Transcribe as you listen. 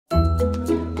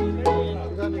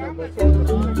We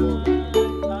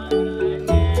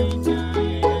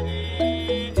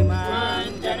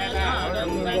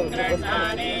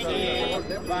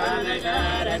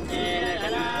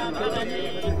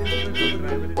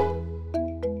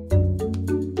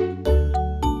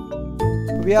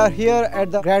are here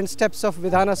at the grand steps of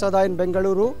Vidhana Sada in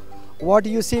Bengaluru. What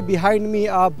you see behind me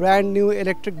are brand new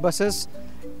electric buses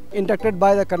inducted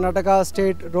by the Karnataka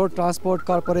State Road Transport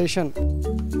Corporation.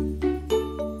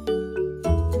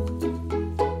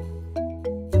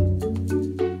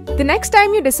 The next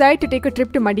time you decide to take a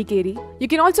trip to Madikeri, you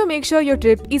can also make sure your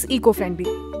trip is eco-friendly.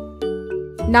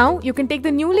 Now you can take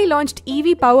the newly launched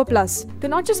EV Power Plus to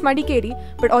not just Madikeri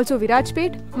but also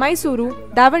Virajpet, Mysuru,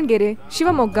 Davangere,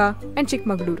 Shivamogga and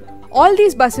Chikmagalur. All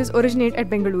these buses originate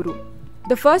at Bengaluru.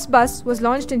 The first bus was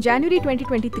launched in January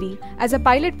 2023 as a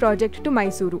pilot project to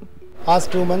Mysuru.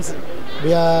 Past 2 months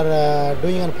we are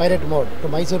doing on pilot mode to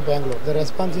Mysore, Bangalore. The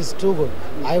response is too good.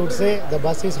 I would say the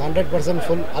bus is 100%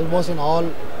 full almost in all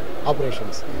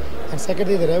operations. And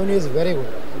secondly, the revenue is very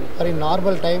good. For in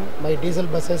normal time, my diesel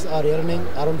buses are earning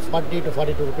around 40 to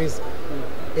 42 rupees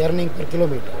earning per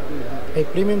kilometer. My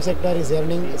premium sector is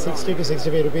earning 60 to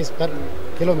 65 rupees per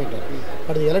kilometer.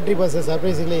 But the electric buses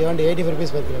surprisingly earned 80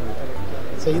 rupees per kilometer.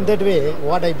 So in that way,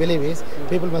 what I believe is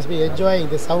people must be enjoying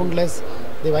the soundless,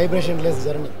 the vibrationless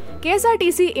journey.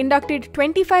 KSRTC inducted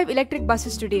 25 electric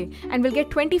buses today and will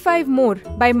get 25 more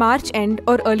by March end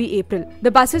or early April. The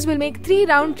buses will make 3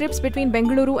 round trips between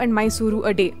Bengaluru and Mysuru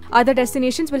a day. Other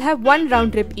destinations will have 1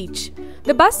 round trip each.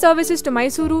 The bus services to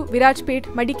Mysuru, Virajpet,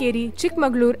 Madikeri,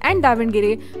 Chikmagalur and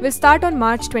Davangere will start on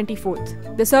March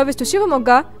 24th. The service to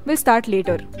Shivamogga will start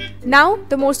later. Now,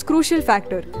 the most crucial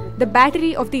factor, the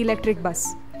battery of the electric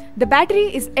bus. The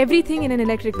battery is everything in an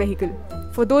electric vehicle.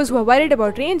 For those who are worried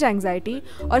about range anxiety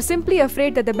or simply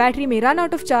afraid that the battery may run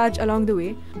out of charge along the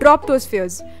way, drop those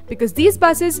fears because these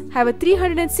buses have a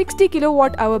 360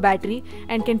 kilowatt-hour battery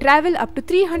and can travel up to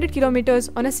 300 kilometers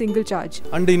on a single charge.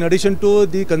 And in addition to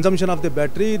the consumption of the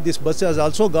battery, this bus has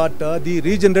also got the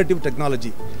regenerative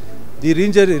technology. The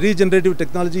regenerative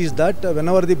technology is that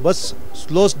whenever the bus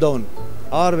slows down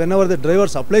or whenever the driver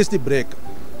applies the brake,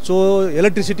 so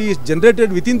electricity is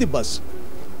generated within the bus.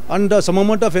 And some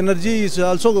amount of energy is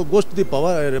also goes to the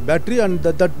power battery, and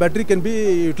that battery can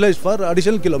be utilized for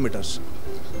additional kilometers.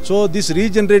 So this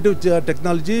regenerative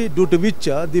technology, due to which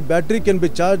the battery can be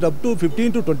charged up to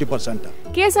 15 to 20%.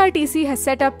 KSRTC has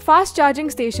set up fast charging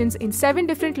stations in 7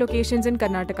 different locations in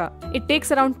Karnataka. It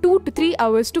takes around 2 to 3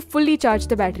 hours to fully charge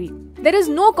the battery. There is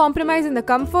no compromise in the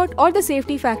comfort or the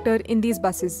safety factor in these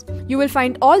buses. You will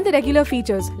find all the regular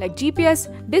features like GPS,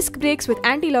 disc brakes with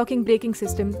anti-locking braking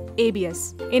system,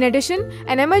 ABS. In addition,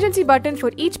 an emergency button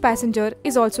for each passenger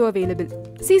is also available.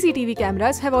 CCTV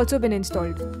cameras have also been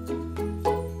installed.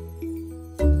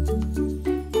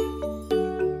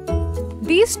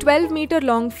 These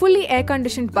 12-meter-long, fully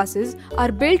air-conditioned buses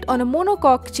are built on a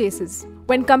monocoque chassis.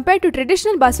 When compared to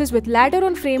traditional buses with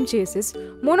ladder-on-frame chassis,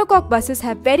 monocoque buses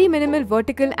have very minimal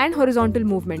vertical and horizontal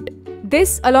movement.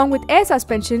 This, along with air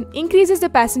suspension, increases the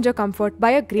passenger comfort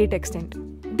by a great extent.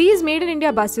 These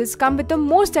made-in-India buses come with the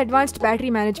most advanced battery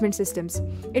management systems.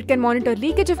 It can monitor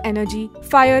leakage of energy,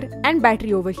 fire, and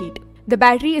battery overheat. The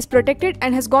battery is protected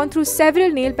and has gone through several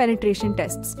nail penetration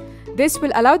tests. This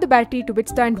will allow the battery to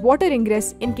withstand water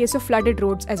ingress in case of flooded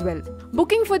roads as well.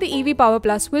 Booking for the EV Power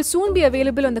Plus will soon be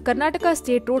available on the Karnataka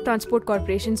State Road Transport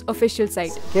Corporation's official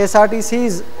site.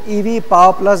 KSRTC's EV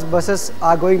Power Plus buses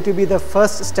are going to be the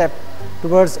first step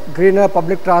towards greener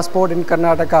public transport in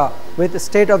Karnataka. With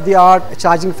state-of-the-art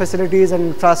charging facilities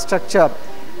and infrastructure,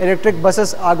 electric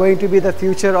buses are going to be the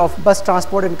future of bus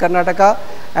transport in Karnataka,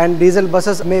 and diesel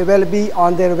buses may well be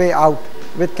on their way out.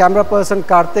 With camera person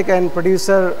Karthik and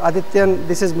producer Adityan,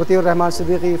 this is Mutiur Rahman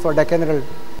Siddiqui for Deccan Herald.